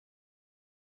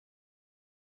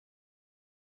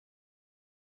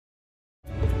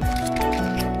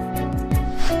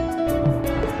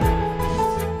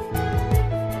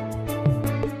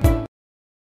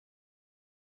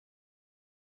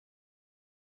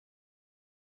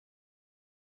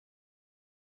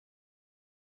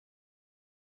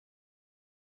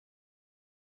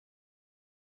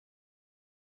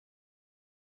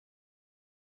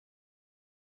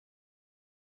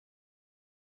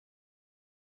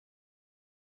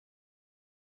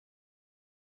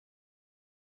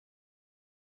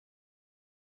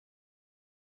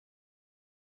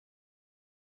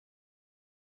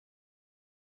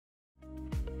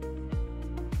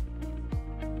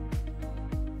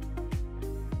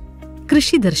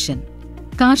കൃഷി ദർശൻ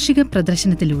കാർഷിക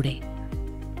പ്രദർശനത്തിലൂടെ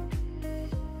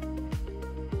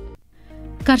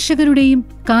കർഷകരുടെയും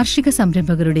കാർഷിക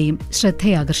സംരംഭകരുടെയും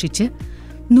ശ്രദ്ധയാകർഷിച്ച്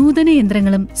നൂതന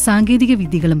യന്ത്രങ്ങളും സാങ്കേതിക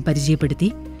വിദ്യകളും പരിചയപ്പെടുത്തി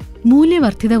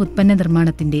മൂല്യവർദ്ധിത ഉത്പന്ന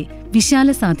നിർമ്മാണത്തിന്റെ വിശാല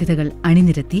സാധ്യതകൾ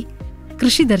അണിനിരത്തി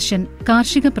കൃഷി ദർശൻ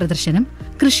കാർഷിക പ്രദർശനം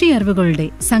കൃഷി അറിവുകളുടെ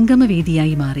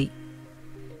സംഗമവേദിയായി മാറി.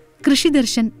 കൃഷി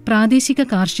ദർശൻ പ്രാദേശിക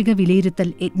കാർഷിക വിലയിരുത്തൽ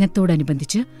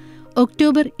യജ്ഞത്തോടനുബന്ധിച്ച്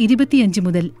ഒക്ടോബർ 25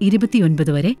 മുതൽ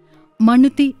 29 വരെ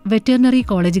മണ്ണുത്തി വെറ്ററിനറി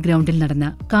കോളേജ് ഗ്രൗണ്ടിൽ നടന്ന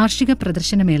കാർഷിക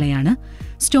പ്രദർശനമേളയാണ്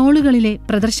സ്റ്റോളുകളിലെ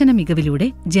പ്രദർശന മികവിലൂടെ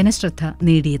ജനശ്രദ്ധ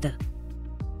നേടിയത്.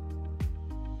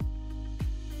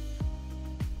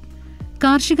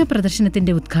 കാർഷിക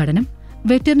പ്രദർശനത്തിന്റെ ഉദ്ഘാടനം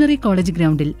വെറ്ററിനറി കോളേജ്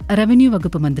ഗ്രൗണ്ടിൽ റവന്യൂ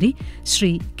വകുപ്പ് മന്ത്രി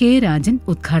ശ്രീ കെ രാജൻ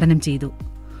ഉദ്ഘാടനം ചെയ്തു.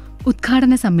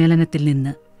 ഉദ്ഘാടന സമ്മേളനത്തിൽ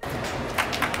നിന്ന്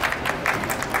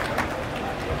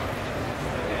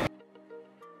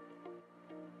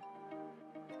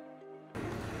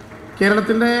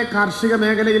കേരളത്തിൻ്റെ കാർഷിക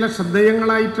മേഖലയിലെ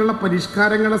ശ്രദ്ധേയങ്ങളായിട്ടുള്ള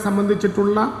പരിഷ്കാരങ്ങളെ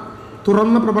സംബന്ധിച്ചിട്ടുള്ള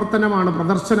തുറന്ന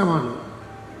പ്രദർശനമാണ്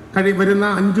വരുന്ന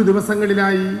 5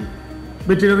 ദിവസങ്ങളിലായി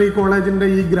വെറ്ററിനറി കോളേജിൻ്റെ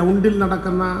ഈ ഗ്രൗണ്ടിൽ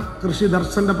നടക്കുന്ന കൃഷി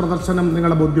ദർശൻ്റെ പ്രദർശനം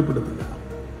നിങ്ങളെ ബോധ്യപ്പെടുത്തുക.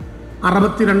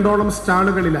 62ഓളം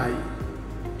സ്റ്റാളുകളിലായി,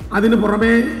 അതിനു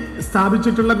പുറമെ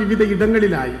സ്ഥാപിച്ചിട്ടുള്ള വിവിധ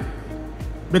ഇടങ്ങളിലായി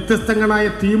വ്യത്യസ്തങ്ങളായ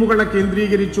തീമുകളെ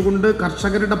കേന്ദ്രീകരിച്ചുകൊണ്ട്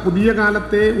കർഷകരുടെ പുതിയ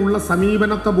കാലത്തെ ഉള്ള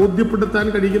സമീപനത്തെ ബോധ്യപ്പെടുത്താൻ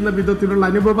കഴിയുന്ന വിധത്തിലുള്ള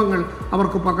അനുഭവങ്ങൾ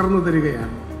അവർക്ക് പകർന്നു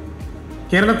തരികയാണ്.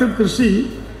 കേരളത്തിൽ കൃഷി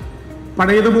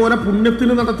പഴയതുപോലെ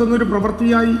പുണ്യത്തിന് നടത്തുന്ന ഒരു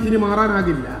പ്രവൃത്തിയായി ഇനി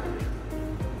മാറാനാകില്ല.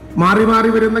 മാറി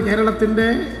മാറി വരുന്ന കേരളത്തിൻ്റെ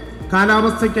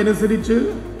കാലാവസ്ഥയ്ക്കനുസരിച്ച്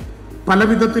പല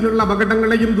വിധത്തിലുള്ള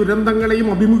അപകടങ്ങളെയും ദുരന്തങ്ങളെയും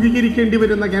അഭിമുഖീകരിക്കേണ്ടി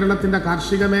വരുന്ന കേരളത്തിൻ്റെ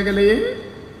കാർഷിക മേഖലയെ,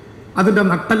 അതിൻ്റെ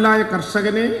നട്ടെല്ലായ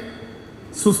കർഷകനെ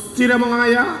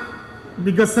സുസ്ഥിരമായ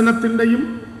വികസനത്തിൻ്റെയും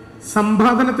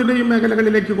സമ്പാദനത്തിൻ്റെയും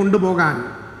മേഖലകളിലേക്ക് കൊണ്ടുപോകാൻ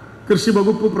കൃഷി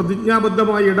വകുപ്പ്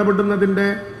പ്രതിജ്ഞാബദ്ധമായി ഇടപെടുന്നതിൻ്റെ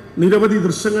നിരവധി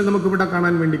ദൃശ്യങ്ങൾ നമുക്കിവിടെ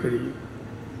കാണാൻ വേണ്ടി കഴിയും.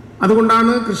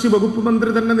 അതുകൊണ്ടാണ് കൃഷി വകുപ്പ്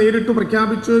മന്ത്രി തന്നെ നേരിട്ട്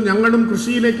പ്രഖ്യാപിച്ച് ഞങ്ങളും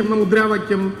കൃഷിയിലേക്കെന്ന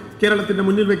മുദ്രാവാക്യം കേരളത്തിൻ്റെ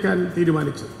മുന്നിൽ വയ്ക്കാൻ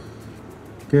തീരുമാനിച്ചത്.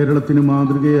 കേരളത്തിന്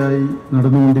മാതൃകയായി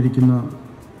നടന്നുകൊണ്ടിരിക്കുന്ന,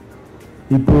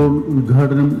 ഇപ്പോൾ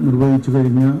ഉദ്ഘാടനം നിർവഹിച്ചു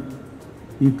കഴിഞ്ഞ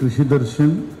ഈ കൃഷി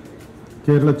ദർശൻ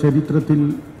കേരള ചരിത്രത്തിൽ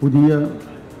പുതിയ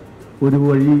ഒരു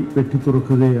വഴി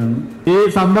വെട്ടിത്തുറക്കുകയാണ്. ഈ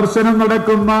സന്ദർശനം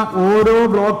നടക്കുന്ന ഓരോ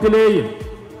ബ്ലോക്കിലെയും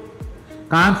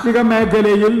കാർഷിക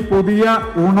മേഖലയിൽ പുതിയ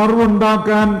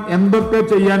ഉണർവുണ്ടാക്കാൻ എന്തൊക്കെ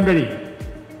ചെയ്യാൻ കഴിയും,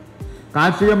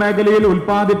 കാർഷിക മേഖലയിൽ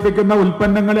ഉൽപ്പാദിപ്പിക്കുന്ന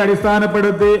ഉൽപ്പന്നങ്ങളെ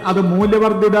അടിസ്ഥാനപ്പെടുത്തി അത്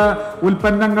മൂല്യവർദ്ധിത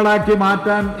ഉൽപ്പന്നങ്ങളാക്കി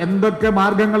മാറ്റാൻ എന്തൊക്കെ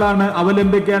മാർഗങ്ങളാണ്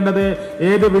അവലംബിക്കേണ്ടത്,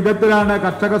 ഏത് വിധത്തിലാണ്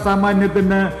കർഷക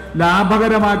സാമാന്യത്തിന്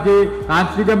ലാഭകരമാക്കി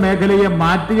കാർഷിക മേഖലയെ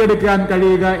മാറ്റിയെടുക്കാൻ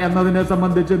കഴിയുക എന്നതിനെ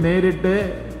സംബന്ധിച്ച് നേരിട്ട്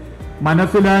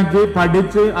മനസ്സിലാക്കി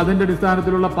പഠിച്ച് അതിന്റെ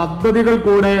അടിസ്ഥാനത്തിലുള്ള പദ്ധതികൾ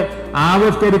കൂടെ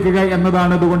ആവിഷ്കരിക്കുക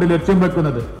എന്നതാണ് ഇതുകൊണ്ട് ലക്ഷ്യം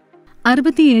വെക്കുന്നത്.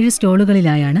 67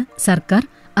 സ്റ്റോളുകളിലായാണ് സർക്കാർ,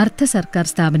 അർദ്ധ സർക്കാർ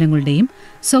സ്ഥാപനങ്ങളുടെയും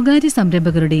സ്വകാര്യ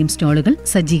സംരംഭകരുടെയും സ്റ്റോളുകൾ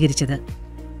സജ്ജീകരിച്ചത്.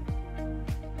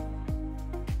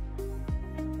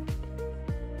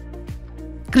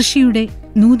 കൃഷിയുടെ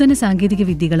നൂതന സാങ്കേതിക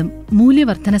വിദ്യകളും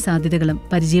മൂല്യവർദ്ധന സാധ്യതകളും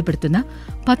പരിചയപ്പെടുത്തുന്ന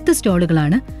 10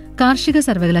 സ്റ്റോളുകളാണ് കാർഷിക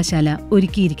സർവകലാശാല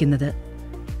ഒരുക്കിയിരിക്കുന്നത്.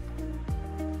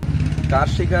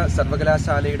 കാർഷിക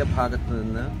സർവകലാശാലയുടെ ഭാഗത്തു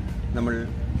നിന്ന് നമ്മൾ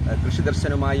കൃഷി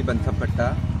ദർശനവുമായി ബന്ധപ്പെട്ട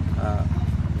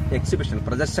എക്സിബിഷൻ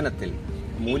പ്രദർശനത്തിൽ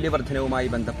മൂല്യവർദ്ധനവുമായി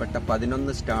ബന്ധപ്പെട്ട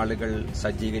 11 സ്റ്റാളുകൾ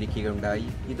സജ്ജീകരിക്കുകയുണ്ടായി.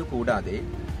 ഇതുകൂടാതെ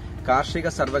കാർഷിക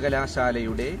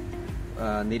സർവകലാശാലയുടെ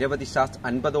നിരവധി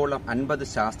 50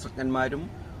 ശാസ്ത്രജ്ഞന്മാരും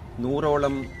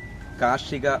 100ഓളം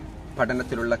കാർഷിക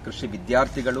പഠനത്തിലുള്ള കൃഷി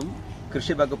വിദ്യാർത്ഥികളും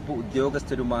കൃഷി വകുപ്പ്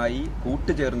ഉദ്യോഗസ്ഥരുമായി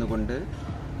കൂട്ടുചേർന്നുകൊണ്ട്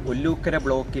ഒല്ലൂക്കര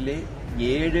ബ്ലോക്കിലെ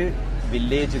 7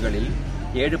 വില്ലേജുകളിൽ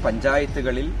 7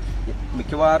 പഞ്ചായത്തുകളിൽ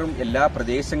മിക്കവാറും എല്ലാ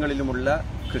പ്രദേശങ്ങളിലുമുള്ള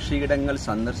കൃഷിയിടങ്ങൾ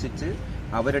സന്ദർശിച്ച്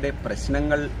അവരുടെ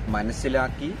പ്രശ്നങ്ങൾ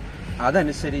മനസ്സിലാക്കി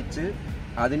അതനുസരിച്ച്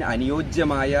അതിന്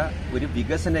അനുയോജ്യമായ ഒരു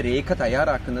വികസന രേഖ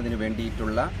തയ്യാറാക്കുന്നതിന്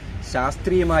വേണ്ടിയിട്ടുള്ള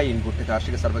ശാസ്ത്രീയമായ ഇൻപുട്ട്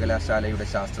കാർഷിക സർവകലാശാലയുടെ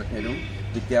ശാസ്ത്രജ്ഞരും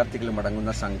വിദ്യാർത്ഥികളും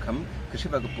അടങ്ങുന്ന സംഘം കൃഷി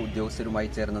വകുപ്പ് ഉദ്യോഗസ്ഥരുമായി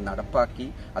ചേർന്ന് നടപ്പാക്കി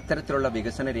അത്തരത്തിലുള്ള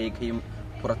വികസന രേഖയും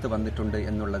പുറത്തു വന്നിട്ടുണ്ട്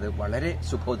എന്നുള്ളത് വളരെ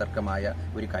ശുഭോദർക്കമായ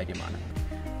ഒരു കാര്യമാണ്.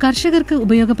 കർഷകർക്ക്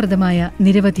ഉപയോഗപ്രദമായ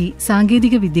നിരവധി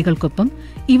സാങ്കേതിക വിദ്യകൾക്കൊപ്പം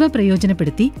ഇവ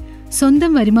പ്രയോജനപ്പെടുത്തി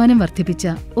സ്വന്തം വരുമാനം വർദ്ധിപ്പിച്ച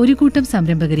ഒരു കൂട്ടം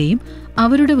സംരംഭകരെയും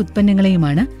അവരുടെ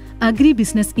ഉത്പന്നങ്ങളെയുമാണ് അഗ്രി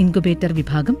ബിസിനസ് ഇൻക്യുബേറ്റർ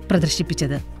വിഭാഗം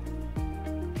പ്രദർശിപ്പിച്ചത്.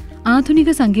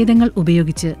 ആധുനിക സങ്കേതങ്ങൾ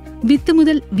ഉപയോഗിച്ച് വിത്ത്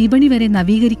മുതൽ വിപണി വരെ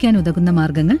നവീകരിക്കാനുതകുന്ന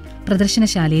മാർഗങ്ങൾ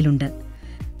പ്രദർശനശാലയിലുണ്ട്.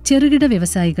 ചെറുകിട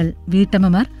വ്യവസായികൾ,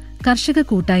 വീട്ടമ്മമാർ, കർഷക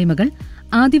കൂട്ടായ്മകൾ,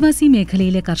 ആദിവാസി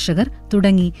മേഖലയിലെ കർഷകർ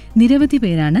തുടങ്ങി നിരവധി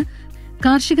പേരാണ്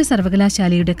കാർഷിക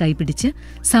സർവകലാശാലയുടെ കൈപിടിച്ച്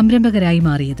സംരംഭകരായി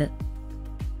മാറിയത്.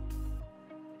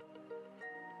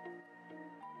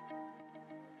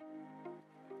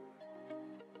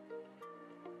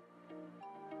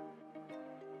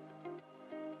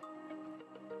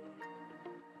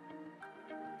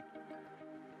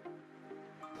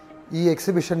 ഈ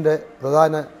എക്സിബിഷൻ്റെ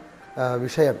പ്രധാന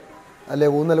വിഷയം അല്ലെ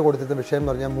ഊന്നൽ കൊടുത്തിരുന്ന വിഷയം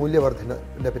എന്ന് പറഞ്ഞാൽ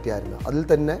മൂല്യവർദ്ധനവിനെ പറ്റിയായിരുന്നു. അതിൽ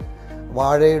തന്നെ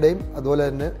വാഴയുടെയും അതുപോലെ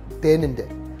തന്നെ തേനിൻ്റെ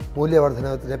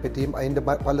മൂല്യവർദ്ധനത്തിനെ പറ്റിയും അതിൻ്റെ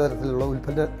പലതരത്തിലുള്ള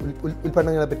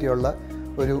ഉൽപ്പന്നങ്ങളെ പറ്റിയുള്ള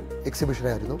ഒരു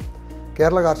എക്സിബിഷനായിരുന്നു.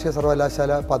 കേരള കാർഷിക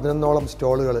സർവകലാശാല 11ഓളം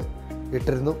സ്റ്റോളുകൾ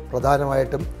ഇട്ടിരുന്നു.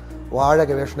 പ്രധാനമായിട്ടും വാഴ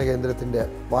ഗവേഷണ കേന്ദ്രത്തിൻ്റെ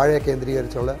വാഴയെ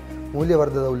കേന്ദ്രീകരിച്ചുള്ള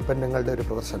മൂല്യവർദ്ധിത ഉൽപ്പന്നങ്ങളുടെ ഒരു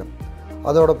പ്രദർശനം.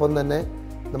 അതോടൊപ്പം തന്നെ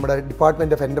നമ്മുടെ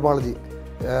ഡിപ്പാർട്ട്മെൻറ്റ് ഓഫ് എൻറ്റമോളജി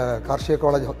കാർഷിക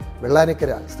കോളേജ്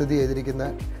വെള്ളാനിക്കര സ്ഥിതി ചെയ്തിരിക്കുന്ന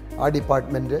ആ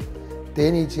ഡിപ്പാർട്ട്മെൻറ്റ്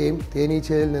തേനീച്ചയും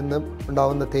തേനീച്ചയിൽ നിന്നും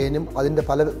ഉണ്ടാകുന്ന തേനും അതിൻ്റെ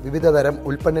പല വിവിധ തരം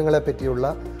ഉൽപ്പന്നങ്ങളെ പറ്റിയുള്ള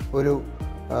ഒരു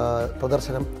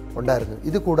പ്രദർശനം ഉണ്ടായിരുന്നു.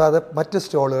 ഇത് കൂടാതെ മറ്റ്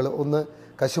സ്റ്റോളുകൾ, ഒന്ന്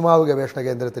കശുമാവ് ഗവേഷണ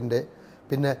കേന്ദ്രത്തിൻ്റെ,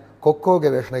 പിന്നെ കൊക്കോ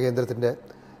ഗവേഷണ കേന്ദ്രത്തിൻ്റെ,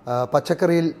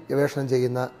 പച്ചക്കറിയിൽ ഗവേഷണം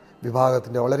ചെയ്യുന്ന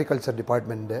വിഭാഗത്തിൻ്റെ ഓളറിക്കൾച്ചർ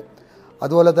ഡിപ്പാർട്ട്മെൻറ്റിൻ്റെ,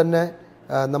 അതുപോലെ തന്നെ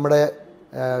നമ്മുടെ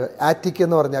ആറ്റിക്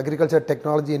എന്ന് പറഞ്ഞ അഗ്രികൾച്ചർ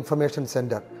ടെക്നോളജി ഇൻഫർമേഷൻ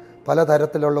സെൻറ്റർ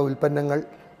പലതരത്തിലുള്ള ഉൽപ്പന്നങ്ങൾ,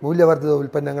 മൂല്യവർദ്ധിത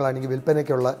ഉൽപ്പന്നങ്ങളാണെങ്കിൽ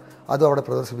വിൽപ്പനയ്ക്കുള്ള അതും അവിടെ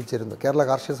പ്രദർശിപ്പിച്ചിരുന്നു. കേരള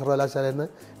കാർഷിക സർവകലാശാലയിൽ നിന്ന്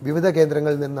വിവിധ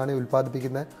കേന്ദ്രങ്ങളിൽ നിന്നാണ്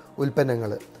ഉൽപ്പാദിപ്പിക്കുന്ന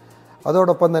ഉൽപ്പന്നങ്ങൾ.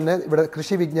 അതോടൊപ്പം തന്നെ ഇവിടെ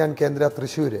കൃഷി വിജ്ഞാൻ കേന്ദ്ര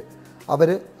തൃശ്ശൂർ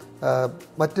അവർ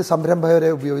മറ്റ് സംരംഭകരെ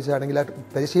ഉപയോഗിച്ചാണെങ്കിൽ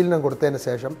പരിശീലനം കൊടുത്തതിന്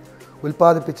ശേഷം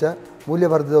ഉൽപ്പാദിപ്പിച്ച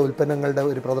മൂല്യവർദ്ധിത ഉൽപ്പന്നങ്ങളുടെ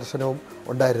ഒരു പ്രദർശനവും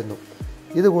ഉണ്ടായിരുന്നു.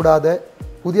 ഇതുകൂടാതെ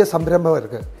പുതിയ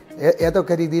സംരംഭകർക്ക്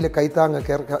ഏതൊക്കെ രീതിയിൽ കൈത്താങ്ങ്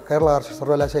കേരള കാർഷിക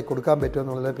സർവകലാശാലയ്ക്ക് കൊടുക്കാൻ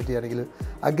പറ്റുമെന്നുള്ളതിനെ പറ്റിയാണെങ്കിൽ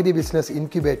അഗ്രി ബിസിനസ്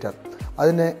ഇൻക്യുബേറ്റർ,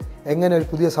 അതിന് എങ്ങനെ ഒരു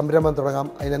പുതിയ സംരംഭം തുടങ്ങാം,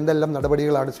 അതിനെന്തെല്ലാം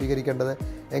നടപടികളാണ് സ്വീകരിക്കേണ്ടത്,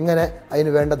 എങ്ങനെ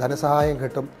അതിന് വേണ്ട ധനസഹായം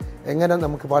കിട്ടും, എങ്ങനെ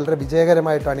നമുക്ക് വളരെ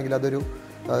വിജയകരമായിട്ടാണെങ്കിൽ അതൊരു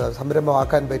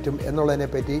സംരംഭമാക്കാൻ പറ്റും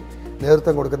എന്നുള്ളതിനെപ്പറ്റി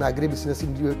നേതൃത്വം കൊടുക്കുന്ന അഗ്രി ബിസിനസ്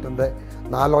ഇൻക്യുബേറ്ററിൻ്റെ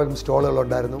 4ഓളം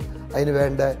സ്റ്റോളുകളുണ്ടായിരുന്നു. അതിന്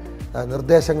വേണ്ട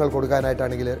നിർദ്ദേശങ്ങൾ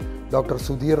കൊടുക്കാനായിട്ടാണെങ്കിൽ ഡോക്ടർ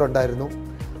സുധീർ ഉണ്ടായിരുന്നു.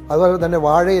 അതുപോലെ തന്നെ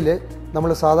വാഴയിൽ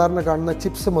നമ്മൾ സാധാരണ കാണുന്ന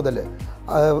ചിപ്സ് മുതൽ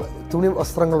തുണി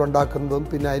വസ്ത്രങ്ങൾ ഉണ്ടാക്കുന്നതും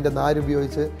പിന്നെ അതിൻ്റെ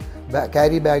നാരുപയോഗിച്ച്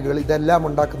ക്യാരി ബാഗുകൾ ഇതെല്ലാം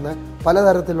ഉണ്ടാക്കുന്ന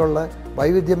പലതരത്തിലുള്ള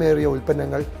വൈവിധ്യമേറിയ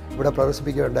ഉൽപ്പന്നങ്ങൾ ഇവിടെ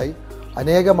പ്രദർശിപ്പിക്കുകയുണ്ടായി.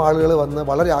 അനേകം ആളുകൾ വന്ന്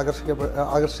വളരെ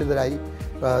ആകർഷിതരായി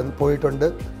പോയിട്ടുണ്ട്.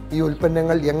 ഈ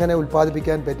ഉൽപ്പന്നങ്ങൾ എങ്ങനെ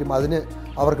ഉൽപ്പാദിപ്പിക്കാൻ പറ്റും, അതിന്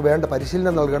അവർക്ക് വേണ്ട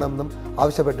പരിശീലനം നൽകണമെന്നും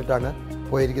ആവശ്യപ്പെട്ടിട്ടാണ്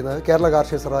പോയിരിക്കുന്നത്. കേരള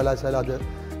കാർഷിക സർവകലാശാല അത്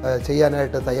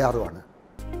ചെയ്യാനായിട്ട് തയ്യാറുമാണ്.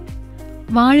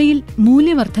 വാഴയിൽ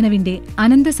മൂല്യവർദ്ധനവിന്റെ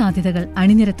അനന്ത സാധ്യതകൾ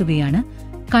അണിനിരത്തുകയാണ്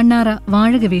കണ്ണാറ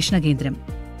വാഴ ഗവേഷണ കേന്ദ്രം.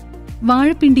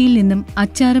 വാഴപ്പിണ്ടിയിൽ നിന്നും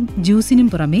അച്ചാറും ജ്യൂസിനും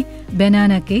പുറമെ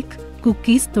ബനാന കേക്ക്,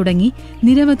 കുക്കീസ് തുടങ്ങി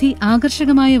നിരവധി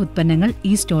ആകർഷകമായ ഉത്പന്നങ്ങൾ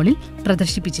ഈ സ്റ്റോളിൽ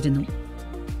പ്രദർശിപ്പിച്ചിരുന്നു.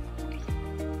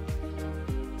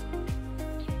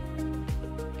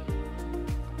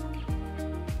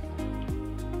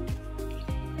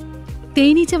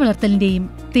 തേനീച്ച വളർത്തലിന്റെയും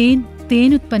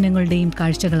തേനുത്പന്നങ്ങളുടെയും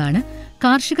കാഴ്ചകളാണ്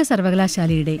കാർഷിക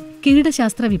സർവകലാശാലയുടെ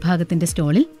കീടശാസ്ത്ര വിഭാഗത്തിന്റെ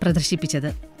സ്റ്റോളിൽ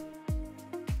പ്രദർശിപ്പിച്ചത്.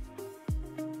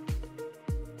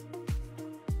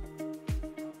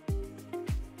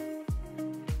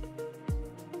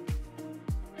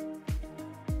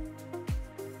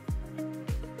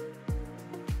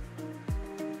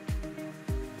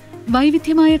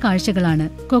 വൈവിധ്യമായ കാഴ്ചകളാണ്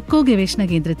കൊക്കോ ഗവേഷണ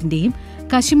കേന്ദ്രത്തിന്റെയും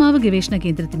കശുമാവ് ഗവേഷണ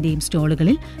കേന്ദ്രത്തിന്റെയും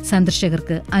സ്റ്റോളുകളിൽ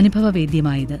സന്ദർശകർക്ക്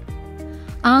അനുഭവവേദ്യമായത്.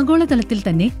 ആഗോളതലത്തിൽ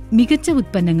തന്നെ മികച്ച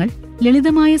ഉത്പന്നങ്ങൾ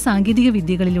ലളിതമായ സാങ്കേതിക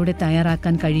വിദ്യകളിലൂടെ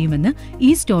തയ്യാറാക്കാൻ കഴിയുമെന്ന്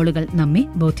ഈ സ്റ്റോളുകൾ നമ്മെ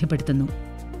ബോധ്യപ്പെടുത്തുന്നു.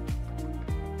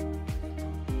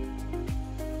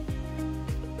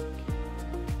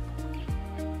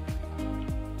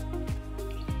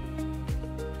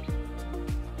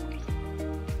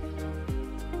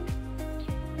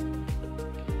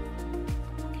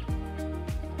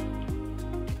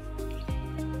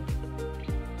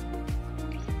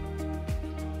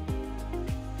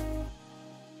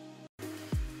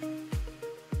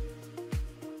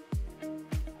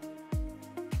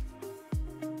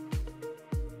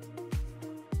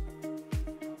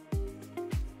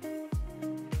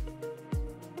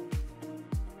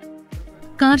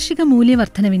 കാർഷിക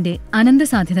മൂല്യവർദ്ധനവിന്റെ അനന്ത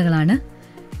സാധ്യതകളാണ്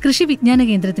കൃഷി വിജ്ഞാന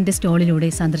കേന്ദ്രത്തിന്റെ സ്റ്റോളിലൂടെ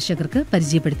സന്ദർശകർക്ക്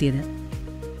പരിചയപ്പെടുത്തിയത്.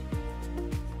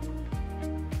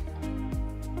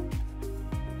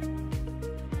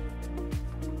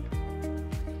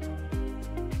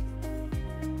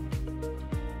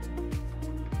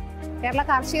 കേരള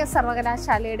കാർഷിക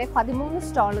സർവകലാശാലയുടെ 13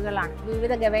 സ്റ്റോളുകളാണ്.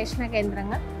 വിവിധ ഗവേഷണ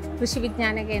കേന്ദ്രങ്ങൾ, കൃഷി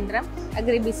വിജ്ഞാന കേന്ദ്രം,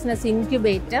 അഗ്രി ബിസിനസ്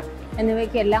ഇൻക്യുബേറ്റർ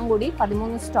എന്നിവയ്ക്കെല്ലാം കൂടി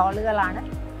 13 സ്റ്റോളുകളാണ്.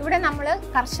 ഇവിടെ നമ്മൾ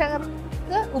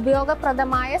കർഷകർക്ക്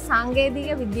ഉപയോഗപ്രദമായ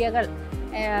സാങ്കേതിക വിദ്യകൾ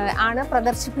ആണ്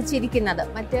പ്രദർശിപ്പിച്ചിരിക്കുന്നത്.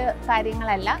 മറ്റ്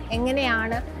കാര്യങ്ങളല്ല.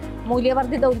 എങ്ങനെയാണ്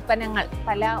മൂല്യവർദ്ധിത ഉൽപ്പന്നങ്ങൾ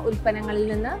പല ഉൽപ്പന്നങ്ങളിൽ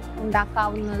നിന്ന്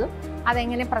ഉണ്ടാക്കാവുന്നതും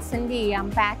അതെങ്ങനെ പ്രസൻറ്റ് ചെയ്യാം,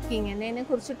 പാക്കിംഗ് എന്നതിനെ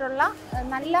കുറിച്ചിട്ടുള്ള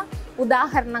നല്ല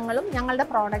ഉദാഹരണങ്ങളും ഞങ്ങളുടെ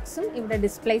പ്രോഡക്ട്സും ഇവിടെ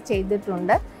ഡിസ്പ്ലേ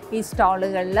ചെയ്തിട്ടുണ്ട് ഈ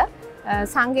സ്റ്റോളുകളിൽ.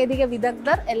 സാങ്കേതിക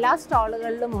വിദഗ്ധർ എല്ലാ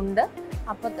സ്റ്റോളുകളിലും ഉണ്ട്.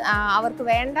 അപ്പോൾ അവർക്ക്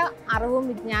വേണ്ട അറിവും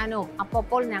വിജ്ഞാനവും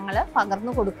അപ്പോൾ ഞങ്ങൾ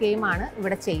പകർന്നു കൊടുക്കുകയുമാണ്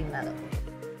ഇവിടെ ചെയ്യുന്നത്.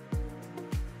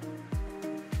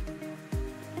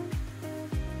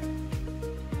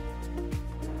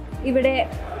 ഇവിടെ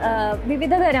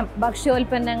വിവിധതരം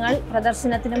ഭക്ഷ്യോൽപ്പന്നങ്ങൾ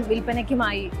പ്രദർശനത്തിനും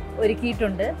വിൽപ്പനയ്ക്കുമായി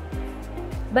ഒരുക്കിയിട്ടുണ്ട്.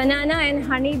 ബനാന ആൻഡ്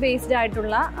ഹണി ബേസ്ഡ്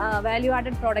ആയിട്ടുള്ള വാല്യൂ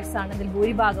ആഡഡ് പ്രോഡക്ട്സ് ആണ് ഇതിൽ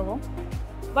ഭൂരിഭാഗവും.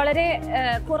 വളരെ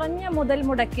കുറഞ്ഞ മുതൽ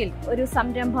മുടക്കിൽ ഒരു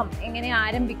സംരംഭം എങ്ങനെ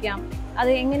ആരംഭിക്കാം,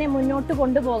 അത് എങ്ങനെ മുന്നോട്ട്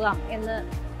കൊണ്ടുപോകാം എന്ന്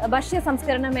ഭക്ഷ്യ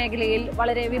സംസ്കരണ മേഖലയിൽ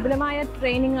വളരെ വിപുലമായ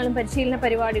ട്രെയിനിങ്ങുകളും പരിശീലന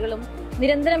പരിപാടികളും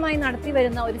നിരന്തരമായി നടത്തി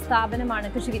വരുന്ന ഒരു സ്ഥാപനമാണ്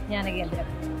കൃഷി വിജ്ഞാന കേന്ദ്രം.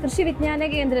 കൃഷി വിജ്ഞാന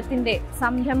കേന്ദ്രത്തിൻ്റെ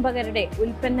സംരംഭകരുടെ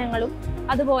ഉൽപ്പന്നങ്ങളും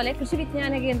അതുപോലെ കൃഷി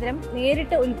വിജ്ഞാന കേന്ദ്രം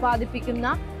നേരിട്ട് ഉൽപ്പാദിപ്പിക്കുന്ന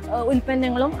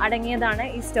ഉൽപ്പന്നങ്ങളും അടങ്ങിയതാണ്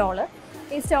ഈ സ്റ്റോള്.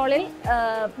 ഈ സ്റ്റോളിൽ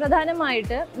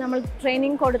പ്രധാനമായിട്ട് നമ്മൾ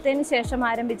ട്രെയിനിങ് കൊടുത്തതിന് ശേഷം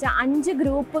ആരംഭിച്ച 5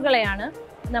 ഗ്രൂപ്പുകളെയാണ്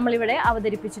നമ്മളിവിടെ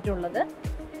അവതരിപ്പിച്ചിട്ടുള്ളത്.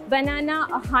 ബനാന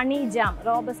ഹണി ജാം,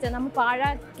 റോബസ്റ്റ, നമ്മൾ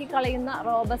പാഴാക്കി കളയുന്ന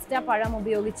റോബസ്റ്റ പഴം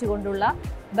ഉപയോഗിച്ചുകൊണ്ടുള്ള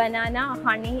ബനാന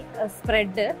ഹണി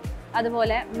സ്പ്രെഡ്,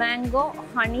 അതുപോലെ മാംഗോ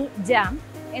ഹണി ജാം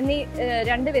എന്നീ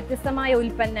 2 വ്യത്യസ്തമായ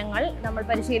ഉൽപ്പന്നങ്ങൾ നമ്മൾ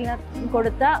പരിശീലനം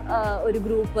കൊടുത്ത ഒരു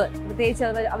ഗ്രൂപ്പ്, പ്രത്യേകിച്ച്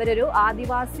അവരൊരു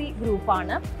ആദിവാസി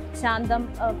ഗ്രൂപ്പാണ്. ശാന്തം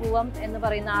പൂവം എന്ന്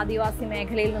പറയുന്ന ആദിവാസി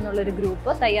മേഖലയിൽ നിന്നുള്ളൊരു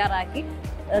ഗ്രൂപ്പ് തയ്യാറാക്കി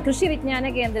കൃഷി വിജ്ഞാന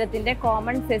കേന്ദ്രത്തിൻ്റെ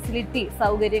കോമൺ ഫെസിലിറ്റി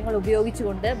സൗകര്യങ്ങൾ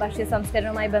ഉപയോഗിച്ചുകൊണ്ട് ഭക്ഷ്യ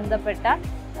സംസ്കരണവുമായി ബന്ധപ്പെട്ട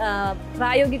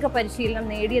പ്രായോഗിക പരിശീലനം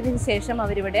നേടിയതിന് ശേഷം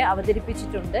അവരിവിടെ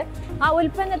അവതരിപ്പിച്ചിട്ടുണ്ട്. ആ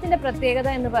ഉൽപ്പന്നത്തിൻ്റെ പ്രത്യേകത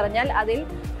എന്ന് പറഞ്ഞാൽ അതിൽ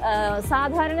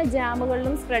സാധാരണ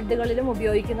ജാമുകളിലും സ്പ്രെഡുകളിലും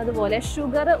ഉപയോഗിക്കുന്നത് പോലെ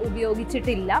ഷുഗർ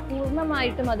ഉപയോഗിച്ചിട്ടില്ല.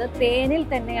 പൂർണ്ണമായിട്ടും അത് തേനിൽ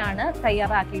തന്നെയാണ്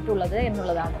തയ്യാറാക്കിയിട്ടുള്ളത്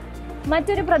എന്നുള്ളതാണ്.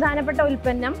 മറ്റൊരു പ്രധാനപ്പെട്ട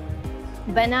ഉൽപ്പന്നം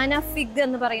ബനാന ഫിഗ്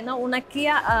എന്ന് പറയുന്ന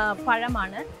ഉണക്കിയ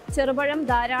പഴമാണ്. ചെറുപഴം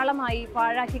ധാരാളമായി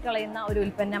പാഴാക്കി കളയുന്ന ഒരു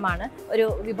ഉൽപ്പന്നമാണ്, ഒരു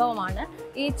വിഭവമാണ്.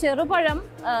 ഈ ചെറുപഴം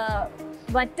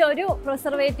മറ്റൊരു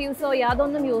പ്രിസർവേറ്റീവ്സോ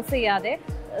യാതൊന്നും യൂസ് ചെയ്യാതെ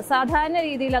സാധാരണ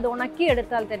രീതിയിൽ അത്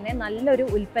ഉണക്കിയെടുത്താൽ തന്നെ നല്ലൊരു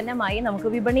ഉൽപ്പന്നമായി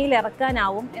നമുക്ക് വിപണിയിൽ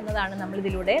ഇറക്കാനാവും എന്നതാണ് നമ്മൾ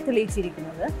ഇതിലൂടെ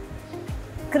തെളിയിച്ചിരിക്കുന്നത്.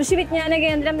 കൃഷി വിജ്ഞാന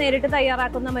കേന്ദ്രം നേരിട്ട്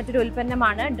തയ്യാറാക്കുന്ന മറ്റൊരു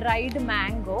ഉൽപ്പന്നമാണ് ഡ്രൈഡ്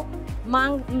മാംഗോ.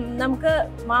 നമുക്ക്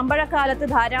മാമ്പഴക്കാലത്ത്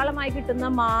ധാരാളമായി കിട്ടുന്ന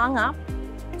മാങ്ങ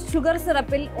ഷുഗർ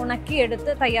സിറപ്പിൽ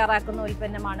ഉണക്കിയെടുത്ത് തയ്യാറാക്കുന്ന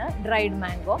ഉൽപ്പന്നമാണ് ഡ്രൈഡ്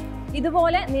മാംഗോ.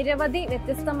 ഇതുപോലെ നിരവധി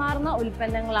വ്യത്യസ്തമാർന്ന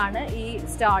ഉൽപ്പന്നങ്ങളാണ് ഈ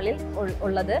സ്റ്റാളിൽ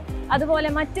ഉള്ളത്. അതുപോലെ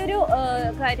മറ്റൊരു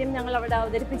കാര്യം ഞങ്ങൾ അവിടെ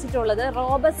അവതരിപ്പിച്ചിട്ടുള്ളത്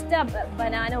റോബസ്റ്റ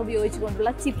ബനാന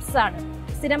ഉപയോഗിച്ചുകൊണ്ടുള്ള ചിപ്സാണ്.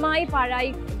 സ്ഥിരമായി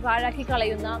പാഴാക്കി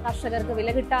കളയുന്ന, കർഷകർക്ക്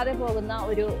വില കിട്ടാതെ പോകുന്ന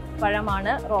ഒരു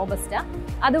പഴമാണ് റോബസ്റ്റ.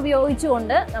 അത്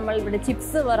ഉപയോഗിച്ചുകൊണ്ട് നമ്മൾ ഇവിടെ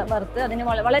ചിപ്സ് വറുത്ത് അതിന്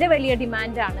വളരെ വലിയ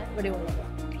ഡിമാൻഡാണ് ഇവിടെ ഉള്ളത്.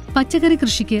 പച്ചക്കറി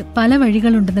കൃഷിക്ക് പല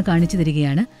വഴികളുണ്ടെന്ന് കാണിച്ചു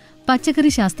തരികയാണ് പച്ചക്കറി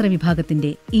ശാസ്ത്ര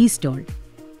വിഭാഗത്തിന്റെ ഈ സ്റ്റോൾ.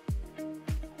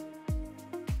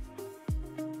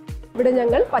 ഇവിടെ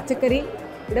ഞങ്ങൾ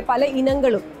പച്ചക്കറിയുടെ പല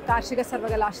ഇനങ്ങളും കാർഷിക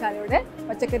സർവകലാശാലയുടെ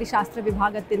പച്ചക്കറി ശാസ്ത്ര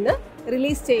വിഭാഗത്തിൽ നിന്ന്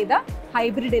റിലീസ് ചെയ്ത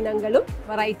ഹൈബ്രിഡ് ഇനങ്ങളും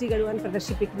വെറൈറ്റികളുമാണ്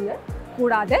പ്രദർശിപ്പിക്കുന്നത്.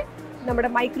 കൂടാതെ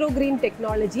നമ്മുടെ മൈക്രോ ഗ്രീൻ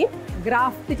ടെക്നോളജിയും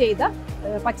ഗ്രാഫ്റ്റ് ചെയ്ത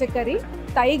പച്ചക്കറി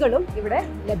തൈകളും ഇവിടെ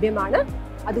ലഭ്യമാണ്.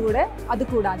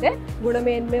 അതുകൂടാതെ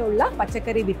ഗുണമേന്മയുള്ള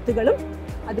പച്ചക്കറി വിത്തുകളും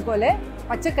അതുപോലെ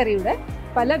പച്ചക്കറിയുടെ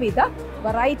പലവിധ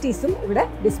വെറൈറ്റീസും ഇവിടെ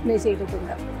ഡിസ്പ്ലേ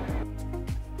ചെയ്തിട്ടുണ്ട്.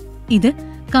 ഇത്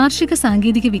കാർഷിക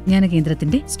സാങ്കേതിക വിജ്ഞാന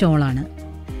കേന്ദ്രത്തിന്റെ സ്റ്റോളാണ്.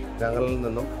 ഞങ്ങളിൽ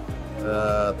നിന്നും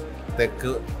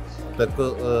തെക്ക്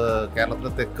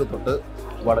കേരളത്തിലെ തെക്ക് തൊട്ട്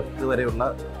വടക്ക് വരെയുള്ള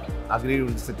അഗ്രി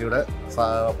യൂണിവേഴ്സിറ്റിയുടെ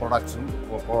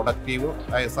പ്രൊഡക്റ്റീവ്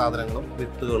ആയ സാധനങ്ങളും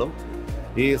വിത്തുകളും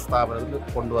ഈ സ്ഥാപനത്തിൽ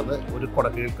കൊണ്ടുവന്ന് ഒരു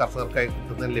കുടക്കീഴിൽ കർഷകർക്കായി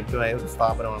കിട്ടുന്നതിന് ലഭ്യമായ ഒരു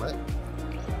സ്ഥാപനമാണ്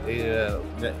ഈ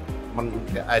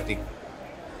ആറ്റിക്.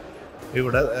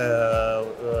 ഇവിടെ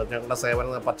ഞങ്ങളുടെ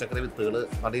സേവന പച്ചക്കറി വിത്തുകൾ,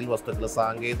 നടീൽ വസ്തുക്കൾ,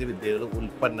 സാങ്കേതിക വിദ്യകൾ,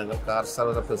 ഉൽപ്പന്നങ്ങൾ,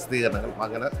 കാർഷിക പ്രസിദ്ധീകരണങ്ങൾ,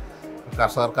 അങ്ങനെ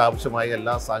കർഷകർക്ക് ആവശ്യമായ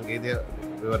എല്ലാ സാങ്കേതിക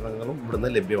വിവരണങ്ങളും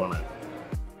ഇവിടുന്ന് ലഭ്യമാണ്.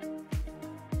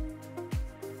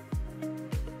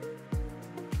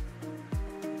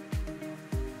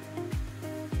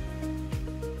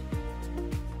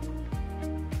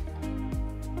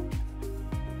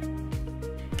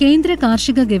 കേന്ദ്ര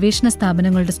കാർഷിക ഗവേഷണ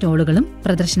സ്ഥാപനങ്ങളുടെ സ്റ്റോളുകളും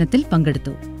പ്രദർശനത്തിൽ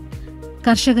പങ്കെടുത്തു.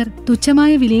 കർഷകർ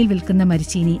തുച്ഛമായ വിലയിൽ വിൽക്കുന്ന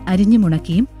മരിച്ചീനി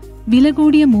അരിഞ്ഞുമുണക്കിയും വില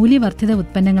കൂടിയ മൂല്യവർദ്ധിത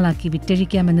ഉത്പന്നങ്ങളാക്കി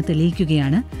വിറ്റഴിക്കാമെന്ന്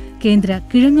തെളിയിക്കുകയാണ് കേന്ദ്ര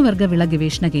കിഴങ്ങുവർഗ വിള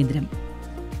ഗവേഷണ കേന്ദ്രം.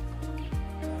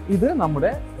 ഇത്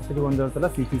നമ്മുടെ തിരുവനന്തപുരത്തുള്ള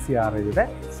CPCRIയുടെ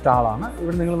സ്റ്റാളാണ്.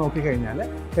 ഇവിടെ നിങ്ങൾ നോക്കിക്കഴിഞ്ഞാൽ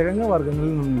കിഴങ്ങ്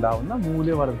വർഗ്ഗങ്ങളിൽ നിന്നുണ്ടാവുന്ന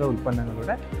മൂല്യവർദ്ധിത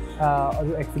ഉൽപ്പന്നങ്ങളുടെ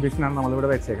ഒരു എക്സിബിഷനാണ് നമ്മളിവിടെ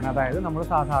വെച്ചേക്കുന്നത്. അതായത് നമ്മൾ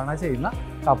സാധാരണ ചെയ്യുന്ന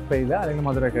കപ്പയിൽ അല്ലെങ്കിൽ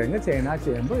മധുരക്കിഴങ്ങ്, ചേന,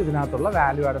 ചേമ്പ്, ഇതിനകത്തുള്ള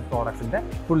വാല്യൂ ആഡഡ് പ്രോഡക്ട്സിൻ്റെ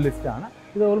ഫുൾ ലിസ്റ്റാണ്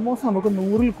ഇത് ഓൾമോസ്റ്റ് നമുക്ക്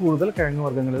 100-ൽ കൂടുതൽ കിഴങ്ങ്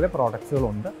വർഗ്ഗങ്ങളിലെ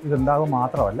പ്രോഡക്ട്സുകളുണ്ട്. ഇതുണ്ടാകും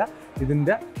മാത്രമല്ല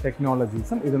ഇതിൻ്റെ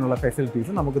ടെക്നോളജീസും ഇതിനുള്ള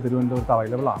ഫെസിലിറ്റീസും നമുക്ക് തിരുവനന്തപുരത്ത്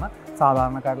അവൈലബിൾ ആണ്.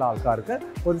 സാധാരണക്കാരുള്ള ആൾക്കാർക്ക്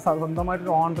ഒരു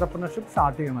സ്വന്തമായിട്ടൊരു ഓൺട്രപ്രണർഷിപ്പ്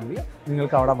സ്റ്റാർട്ട് ചെയ്യണമെങ്കിൽ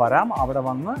നിങ്ങൾക്ക് അവിടെ വരാം. അവിടെ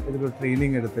വന്ന് ഇതിലൊരു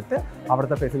ട്രെയിനിങ് എടുത്തിട്ട്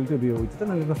അവിടുത്തെ ഫെസിലിറ്റി ഉപയോഗിച്ചിട്ട്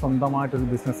നിങ്ങൾക്ക് സ്വന്തമായിട്ടൊരു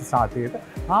ബിസിനസ് സ്റ്റാർട്ട് ചെയ്തിട്ട്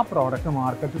ആ പ്രോഡക്റ്റ്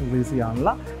മാർക്കറ്റിൽ റിലീസ്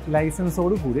ചെയ്യാനുള്ള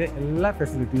ലൈസൻസോട് കൂടിയ എല്ലാ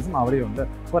ഫെസിലിറ്റീസും അവിടെയുണ്ട്.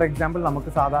 ഫോർ എക്സാമ്പിൾ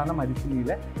നമുക്ക് സാധാരണ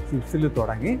മരിച്ചിനിയിലെ ചിപ്സിൽ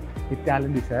തുടങ്ങി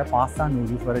ഇറ്റാലിയൻ ഡിഷായ പാസ്ത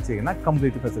നൂഡിൽസ് വരെ ചെയ്യുന്ന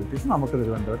കംപ്ലീറ്റ് ഫെസിലിറ്റീസ് നമുക്ക്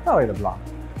തിരുവനന്തപുരത്ത് അവൈലബിൾ ആണ്.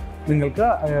 നിങ്ങൾക്ക്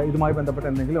ഇതുമായി ബന്ധപ്പെട്ട്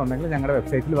എന്തെങ്കിലും ഉണ്ടെങ്കിൽ ഞങ്ങളുടെ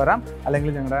വെബ്സൈറ്റിൽ വരാം,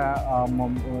 അല്ലെങ്കിൽ ഞങ്ങളുടെ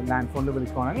ലാൻഡ് ഫോണിൽ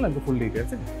വിളിക്കുകയാണെങ്കിൽ നിങ്ങൾക്ക് ഫുൾ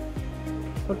ഡീറ്റെയിൽസ് കിട്ടും.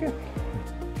 ഓക്കെ.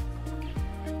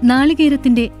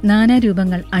 നാളികേരത്തിന്റെ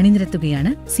നാനാരൂപങ്ങൾ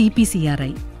അണിനിരത്തുകയാണ്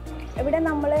CPCRI. ഇവിടെ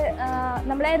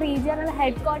നമ്മളെ റീജിയണൽ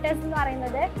ഹെഡ് ക്വാർട്ടേഴ്സ് എന്ന്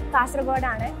പറയുന്നത്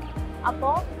കാസർഗോഡാണ്.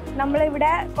 അപ്പോൾ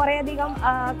നമ്മളിവിടെ കുറേയധികം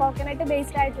കോക്കനട്ട്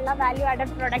ബേസ്ഡ് ആയിട്ടുള്ള വാല്യൂ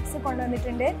ആഡഡ് പ്രൊഡക്ട്സ്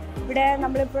കൊണ്ടുവന്നിട്ടുണ്ട്. ഇവിടെ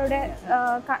നമ്മളിപ്പോൾ ഇവിടെ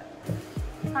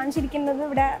കാണിച്ചിരിക്കുന്നത്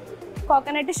ഇവിടെ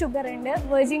കോക്കനട്ട് ഷുഗർ ഉണ്ട്,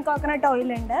 വെർജിൻ കോക്കനട്ട് ഓയിൽ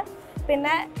ഉണ്ട്.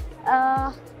 പിന്നെ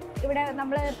ഇവിടെ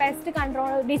നമ്മൾ പെസ്റ്റ്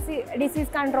കൺട്രോൾ,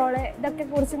 ഡിസീസ് കൺട്രോൾ ഇതൊക്കെ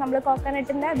കുറിച്ച് നമ്മൾ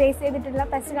കോക്കനട്ടിൻ്റെ ബേസ് ചെയ്തിട്ടുള്ള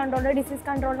പെസ്റ്റ് കൺട്രോൾ, ഡിസീസ്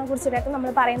കൺട്രോളിനെ കുറിച്ചിട്ടൊക്കെ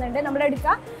നമ്മൾ പറയുന്നുണ്ട്.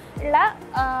 നമ്മളെടുക്കുക ഉള്ള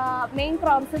മെയിൻ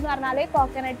ക്രോപ്സ് എന്ന് പറഞ്ഞാൽ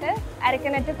കോക്കനട്ട്,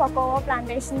 അരക്കനട്ട്, കൊക്കോവോ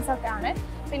പ്ലാന്റേഷൻസ് ഒക്കെ ആണ്.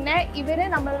 പിന്നെ ഇവർ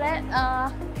നമ്മളുടെ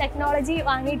ടെക്നോളജി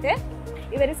വാങ്ങിയിട്ട്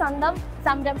ഇവർ സ്വന്തം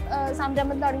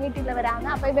സംരംഭം തുടങ്ങിയിട്ടുള്ളവരാണ്.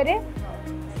 അപ്പോൾ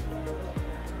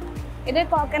ഇത്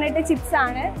കോക്കനട്ട് ചിപ്സ്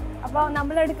ആണ്. അപ്പോൾ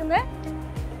നമ്മളെടുക്കുന്ന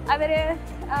അവർ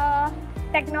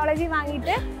ടെക്നോളജി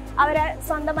വാങ്ങിയിട്ട് അവർ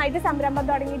സ്വന്തമായിട്ട് സംരംഭം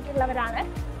തുടങ്ങിയിട്ടുള്ളവരാണ്.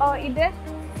 അപ്പോൾ ഇത്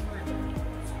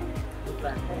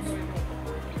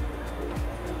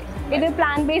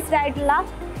പ്ലാൻ ബേസ്ഡ് ആയിട്ടുള്ള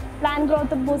പ്ലാൻ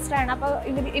ഗ്രോത്ത് ബൂസ്റ്ററാണ്. അപ്പോൾ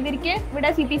ഇവർക്ക്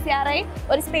ഇവിടെ CPCRI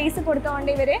ഒരു സ്പേസ്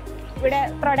കൊടുത്തുകൊണ്ട് ഇവിടെ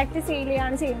പ്രൊഡക്റ്റ് സെയിൽ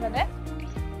ചെയ്യുകയാണ് ചെയ്യുന്നത്.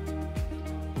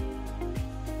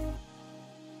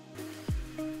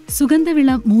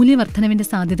 സുഗന്ധവിള മൂല്യവർദ്ധനവിന്റെ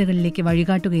സാധ്യതകളിലേക്ക്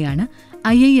വഴികാട്ടുകയാണ്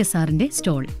IISRന്റെ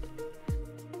സ്റ്റോൾ.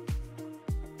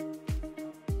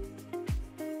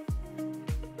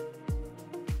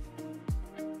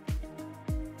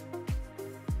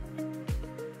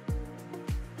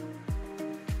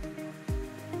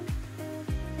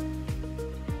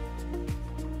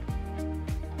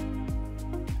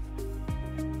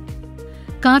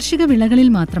 കാർഷിക വിളകളിൽ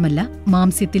മാത്രമല്ല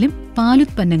മാംസ്യത്തിലും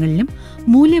പാലുത്പന്നങ്ങളിലും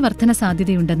മൂല്യവർദ്ധന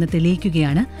സാധ്യതയുണ്ടെന്ന്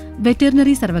തെളിയിക്കുകയാണ്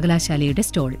വെറ്ററിനറി സർവകലാശാലയുടെ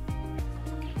സ്റ്റോൾ.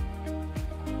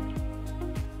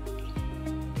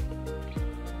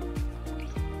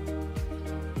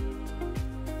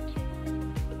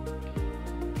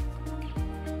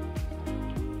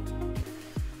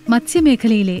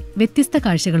 മത്സ്യമേഖലയിലെ വ്യത്യസ്ത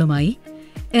കാഴ്ചകളുമായി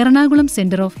എറണാകുളം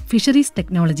സെന്റർ ഓഫ് ഫിഷറീസ്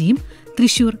ടെക്നോളജിയും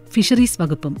തൃശൂർ ഫിഷറീസ്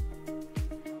വകുപ്പും.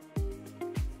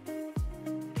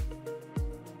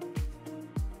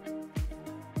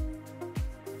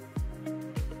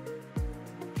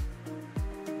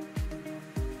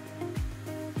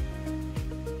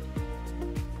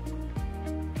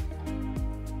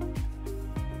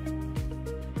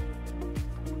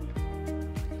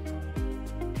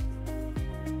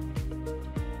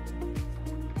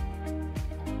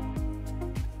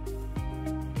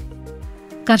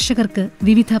 കർഷകർക്ക്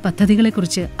വിവിധ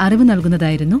പദ്ധതികളെക്കുറിച്ച് അറിവ്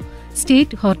നൽകുന്നതായിരുന്നു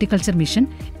സ്റ്റേറ്റ് ഹോർട്ടിക്കൾച്ചർ മിഷൻ,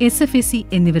 SFAC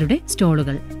എന്നിവരുടെ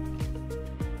സ്റ്റോളുകൾ.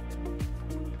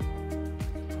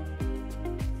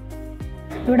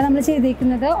 ഇവിടെ നമ്മൾ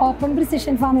ചെയ്തിരിക്കുന്നത് ഓപ്പൺ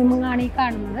പ്രിസിഷൻ ഫാമിംഗ് ആണ് ഈ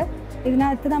കാണുന്നത്.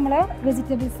 ഇതിനകത്ത് നമ്മൾ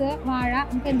വെജിറ്റബിൾസ്, വാഴ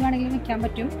നമുക്ക് എന്ത് വേണമെങ്കിലും വെക്കാൻ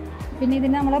പറ്റും. പിന്നെ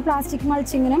ഇതിന് നമ്മൾ പ്ലാസ്റ്റിക്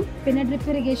മൾച്ചിങ്ങിനും പിന്നെ ഡ്രിപ്പ്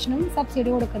ഇറിഗേഷനും സബ്സിഡി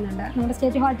കൊടുക്കുന്നുണ്ട് നമ്മുടെ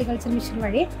സ്റ്റേറ്റ് ഹോർട്ടിക്കൾച്ചർ മിഷൻ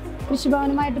വഴി.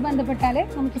 കൃഷിഭവനുമായിട്ട് ബന്ധപ്പെട്ടാൽ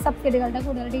നമുക്ക് സബ്സിഡികളുടെ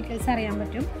കൂടുതൽ ഡീറ്റെയിൽസ് അറിയാൻ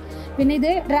പറ്റും. പിന്നെ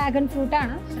ഇത് ഡ്രാഗൺ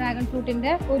ഫ്രൂട്ടാണ്. ഡ്രാഗൺ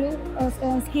ഫ്രൂട്ടിൻ്റെ ഒരു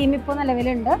സ്കീം ഇപ്പോൾ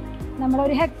നിലവിലുണ്ട്.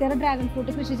 നമ്മളൊരു ഹെക്ടർ ഡ്രാഗൺ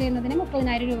ഫ്രൂട്ട് കൃഷി ചെയ്യുന്നതിന്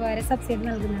 30,000 രൂപ വരെ സബ്സിഡി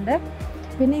നൽകുന്നുണ്ട്.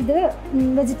 പിന്നെ ഇത്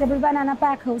വെജിറ്റബിൾ ബനാന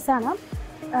പാക്ക് ഹൗസാണ്.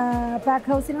 പാക്ക്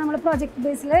ഹൗസിന് നമ്മൾ പ്രോജക്റ്റ്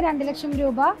ബേസിൽ 2 ലക്ഷം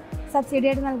രൂപ സബ്സിഡി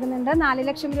ആയിട്ട് നൽകുന്നുണ്ട്. 4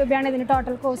 ലക്ഷം രൂപയാണ് ഇതിന്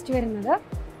ടോട്ടൽ കോസ്റ്റ് വരുന്നത്.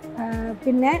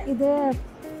 പിന്നെ ഇത്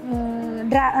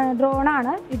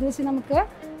ഡ്രോണാണ്. ഇത് വെച്ച് നമുക്ക്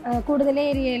കൂടുതൽ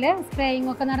ഏരിയയിൽ സ്പ്രേയിങ്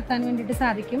ഒക്കെ നടത്താൻ വേണ്ടിയിട്ട്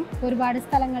സാധിക്കും. ഒരുപാട്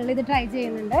സ്ഥലങ്ങളിൽ ഇത് ട്രൈ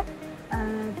ചെയ്യുന്നുണ്ട്.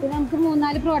 പിന്നെ നമുക്ക്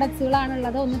 3-4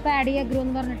 പ്രോഡക്ട്സുകളാണുള്ളത്. ഒന്ന് പാഡി അഗ്രോ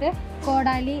എന്ന് പറഞ്ഞിട്ട്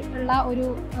കോടാലി ഉള്ള ഒരു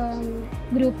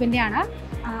ഗ്രൂപ്പിൻ്റെയാണ്.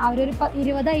 അവരൊരു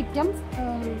 20 ഐറ്റംസ്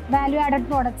വാല്യൂ ആഡഡ്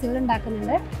പ്രോഡക്ട്സുകൾ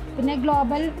ഉണ്ടാക്കുന്നുണ്ട്. പിന്നെ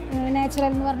ഗ്ലോബൽ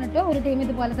നാച്ചുറൽ എന്ന് പറഞ്ഞിട്ട് ഒരു ടീം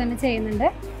ഇതുപോലെ തന്നെ ചെയ്യുന്നുണ്ട്.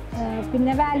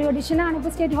 പിന്നെ വാല്യൂ അഡീഷനാണ്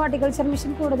ഇപ്പോൾ സ്റ്റേറ്റ് ഹോർട്ടിക്കൾച്ചർ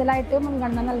മിഷൻ കൂടുതലായിട്ട്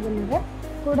മുൻഗണന നൽകുന്നത്.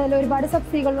 കൂടുതൽ ഒരുപാട്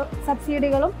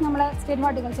സബ്സിഡികളും നമ്മളെ സ്റ്റേറ്റ്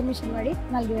ഹോർട്ടിക്കൾച്ചർ മിഷൻ വഴി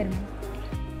നൽകി വരുന്നുണ്ട്.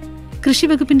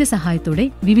 കൃഷിവകുപ്പിന്റെ സഹായത്തോടെ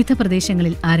വിവിധ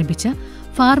പ്രദേശങ്ങളിൽ ആരംഭിച്ച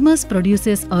ഫാർമേഴ്സ്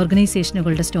പ്രൊഡ്യൂസേഴ്സ്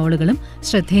ഓർഗനൈസേഷനുകളുടെ സ്റ്റോളുകളും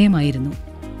ശ്രദ്ധേയമായിരുന്നു.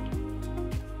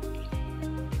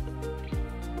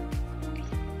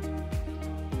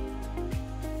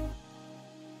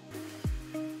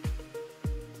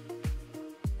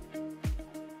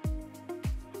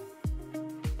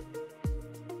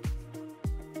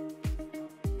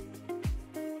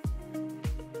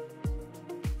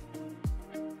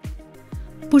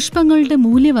 പുഷ്പങ്ങളുടെ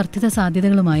മൂല്യവർദ്ധിത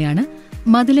സാധ്യതകളുമായാണ്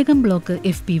മതിലകം ബ്ലോക്ക്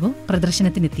FPO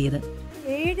പ്രദർശനത്തിനെത്തിയത്.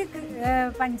 7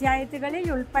 പഞ്ചായത്തുകളിൽ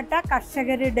ഉൾപ്പെട്ട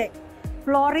കർഷകരുടെ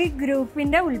ഫ്ലോറി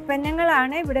ഗ്രൂപ്പിൻ്റെ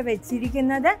ഉൽപ്പന്നങ്ങളാണ് ഇവിടെ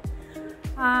വെച്ചിരിക്കുന്നത്.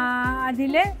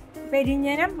 അതിൽ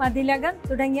പെരിഞ്ഞനം, മതിലകം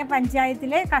തുടങ്ങിയ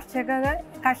പഞ്ചായത്തിലെ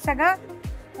കർഷക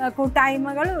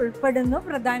കൂട്ടായ്മകൾ ഉൾപ്പെടുന്നു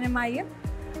പ്രധാനമായും.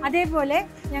 അതേപോലെ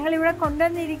ഞങ്ങളിവിടെ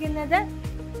കൊണ്ടുവന്നിരിക്കുന്നത്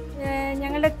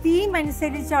ഞങ്ങളുടെ തീം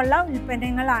അനുസരിച്ചുള്ള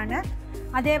ഉൽപ്പന്നങ്ങളാണ്.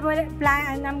 അതേപോലെ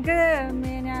നമുക്ക്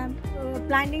പിന്നെ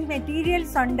പ്ലാന്റിംഗ്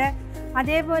മെറ്റീരിയൽസ് ഉണ്ട്,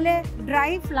 അതേപോലെ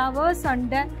ഡ്രൈ ഫ്ലവേഴ്സ്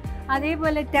ഉണ്ട്,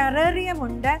 അതേപോലെ ടെറേറിയം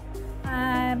ഉണ്ട്,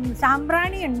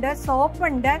 സാമ്പ്രാണിയുണ്ട്,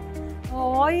 സോപ്പുണ്ട്,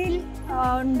 ഓയിൽ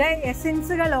ഉണ്ട്,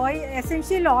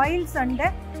 എസെൻഷ്യൽ ഓയിൽസ് ഉണ്ട്.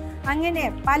 അങ്ങനെ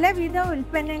പലവിധ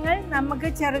ഉൽപ്പന്നങ്ങൾ നമുക്ക്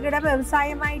ചെറുകിട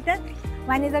വ്യവസായമായിട്ട്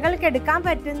വനിതകൾക്ക് എടുക്കാൻ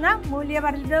പറ്റുന്ന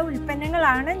മൂല്യവർദ്ധിത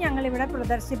ഉൽപ്പന്നങ്ങളാണ് ഞങ്ങളിവിടെ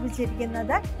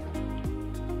പ്രദർശിപ്പിച്ചിരിക്കുന്നത്.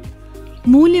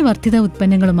 മൂല്യവർദ്ധിത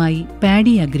ഉൽപ്പന്നങ്ങളുമായി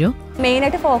പാഡി അഗ്രോ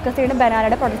മെയിനായിട്ട് ഫോക്കസ് ചെയ്യുന്ന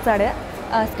ബനാനയുടെ പ്രൊഡക്ട്സ് ആണ്.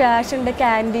 സ്ക്വാഷ് ഉണ്ട്,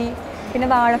 ക്യാൻഡി, പിന്നെ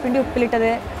വാഴപ്പിണ്ടി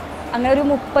ഉപ്പിലിട്ടത്, അങ്ങനെ ഒരു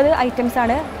 30 ഐറ്റംസ്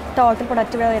ആണ് ടോട്ടൽ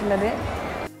പ്രൊഡക്റ്റ് ഇവിടെ വരുന്നത്.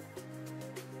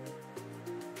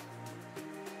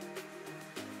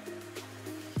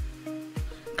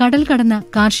 കടൽ കടന്ന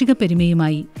കാർഷിക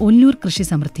പെരുമയുമായി ഒല്ലൂർ കൃഷി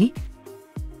സമൃദ്ധി,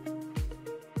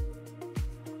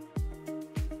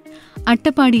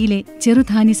 അട്ടപ്പാടിയിലെ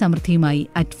ചെറുധാന്യ സമൃദ്ധിയുമായി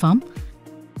അറ്റ്ഫാം,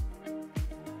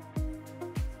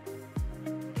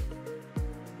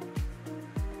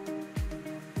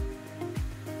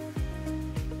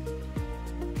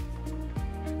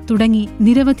 തുടങ്ങി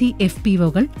നിരവധി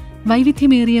FPOകൾ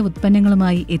വൈവിധ്യമേറിയ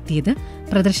ഉത്പന്നങ്ങളുമായി എത്തിയത്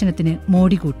പ്രദർശനത്തിന്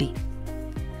മോടി കൂട്ടി.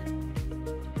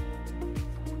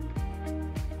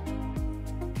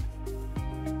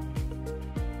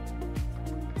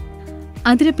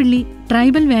 അതിരപ്പിള്ളി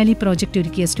ട്രൈബൽ വാലി പ്രോജക്റ്റ്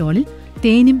ഒരുക്കിയ സ്റ്റോളിൽ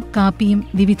തേനും കാപ്പിയും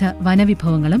വിവിധ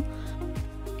വനവിഭവങ്ങളും,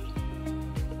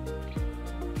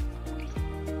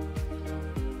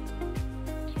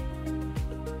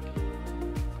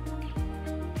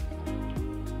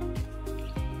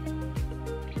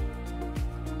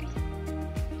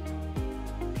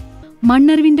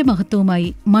 മണ്ണറിവിന്റെ മഹത്വവുമായി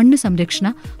മണ്ണ് സംരക്ഷണ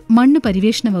മണ്ണ്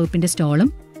പരിവേഷണ വകുപ്പിന്റെ സ്റ്റോളും,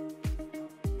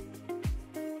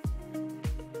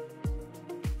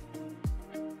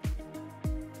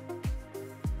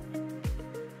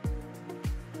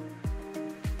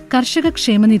 കർഷക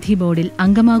ക്ഷേമനിധി ബോർഡിൽ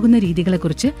അംഗമാകുന്ന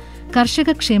രീതികളെക്കുറിച്ച്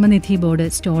കർഷക ക്ഷേമനിധി ബോർഡ്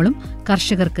സ്റ്റോളും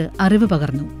കർഷകർക്ക് അറിവ്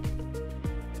പകർന്നു.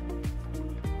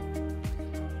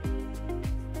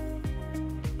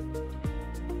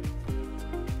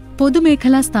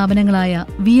 പൊതുമേഖലാ സ്ഥാപനങ്ങളായ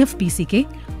VFPCK,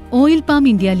 oil palm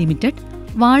India limited,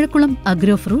 Vazhakulam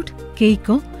agro fruit,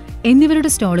 Kaico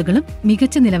എന്നിവരുടെ സ്റ്റോളുകളും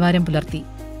മികച്ച നിലവാരം പുലർത്തി.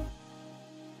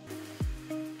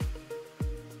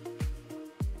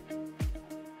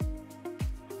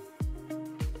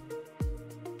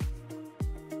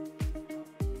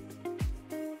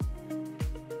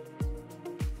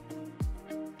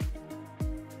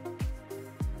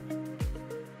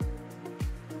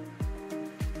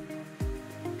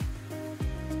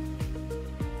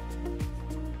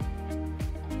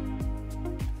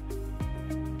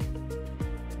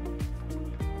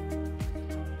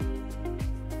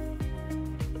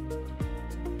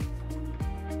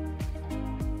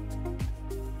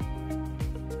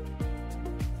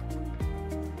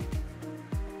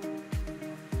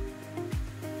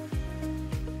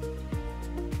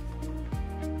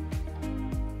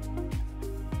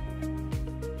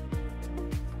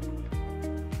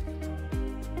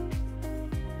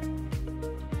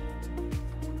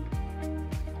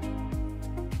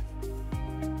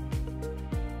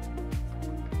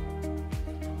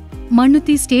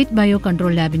 മണ്ണുത്തി സ്റ്റേറ്റ് ബയോ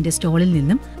കൺട്രോൾ ലാബിന്റെ സ്റ്റോളിൽ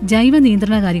നിന്നും ജൈവ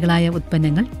നിയന്ത്രണകാരികളായ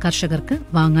ഉത്പന്നങ്ങൾ കർഷകർക്ക്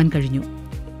വാങ്ങാൻ കഴിഞ്ഞു.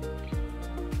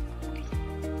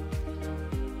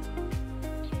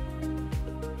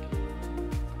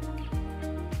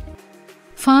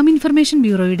 ഫാം ഇൻഫർമേഷൻ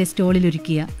ബ്യൂറോയുടെ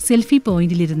സ്റ്റോളിലൊരുക്കിയ സെൽഫി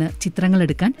പോയിന്റിലിരുന്ന്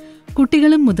ചിത്രങ്ങളെടുക്കാൻ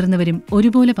കുട്ടികളും മുതിർന്നവരും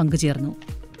ഒരുപോലെ പങ്കുചേർന്നു.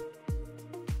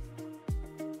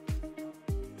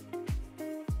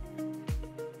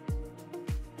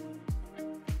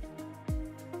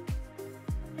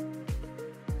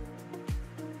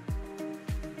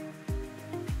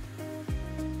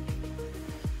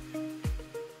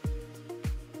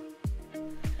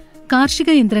 കാർഷിക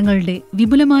യന്ത്രങ്ങളുടെ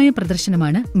വിപുലമായ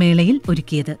പ്രദർശനമാണ് മേളയിൽ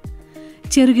ഒരുക്കിയത്.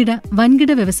 ചെറുകിട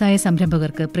വൻകിട വ്യവസായ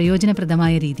സംരംഭകർക്ക്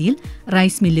പ്രയോജനപ്രദമായ രീതിയിൽ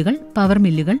റൈസ് മില്ലുകൾ, പവർ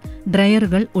മില്ലുകൾ,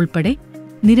 ഡ്രയറുകൾ ഉൾപ്പെടെ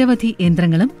നിരവധി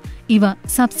യന്ത്രങ്ങളും ഇവ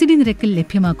സബ്സിഡി നിരക്കിൽ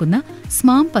ലഭ്യമാക്കുന്ന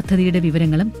സ്മാം പദ്ധതിയുടെ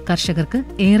വിവരങ്ങളും കർഷകർക്ക്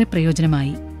ഏറെ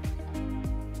പ്രയോജനമായി.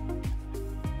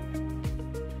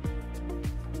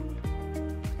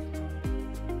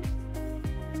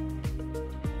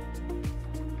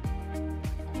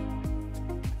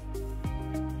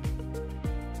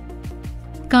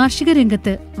 കാർഷിക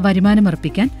രംഗത്ത്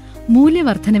വരുമാനമർപ്പിക്കാൻ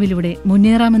മൂല്യവർദ്ധനവിലൂടെ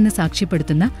മുന്നേറാമെന്ന്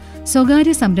സാക്ഷ്യപ്പെടുത്തുന്ന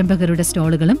സ്വകാര്യ സംരംഭകരുടെ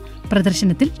സ്റ്റോളുകളും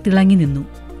പ്രദർശനത്തിൽ തിളങ്ങി നിന്നു.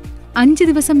 5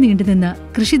 ദിവസം നീണ്ടുനിന്ന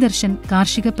കൃഷിദർശൻ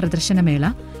കാർഷിക പ്രദർശനമേള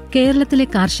കേരളത്തിലെ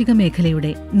കാർഷിക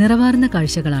മേഖലയുടെ നിറവാർന്ന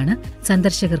കാഴ്ചകളാണ്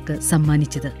സന്ദർശകർക്ക്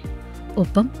സമ്മാനിച്ചത്.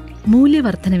 ഒപ്പം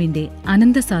മൂല്യവർദ്ധനവിന്റെ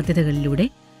അനന്ത സാധ്യതകളിലൂടെ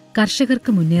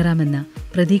കർഷകർക്ക് മുന്നേറാമെന്ന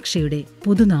പ്രതീക്ഷയുടെ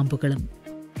പുതുനാമ്പുകളും.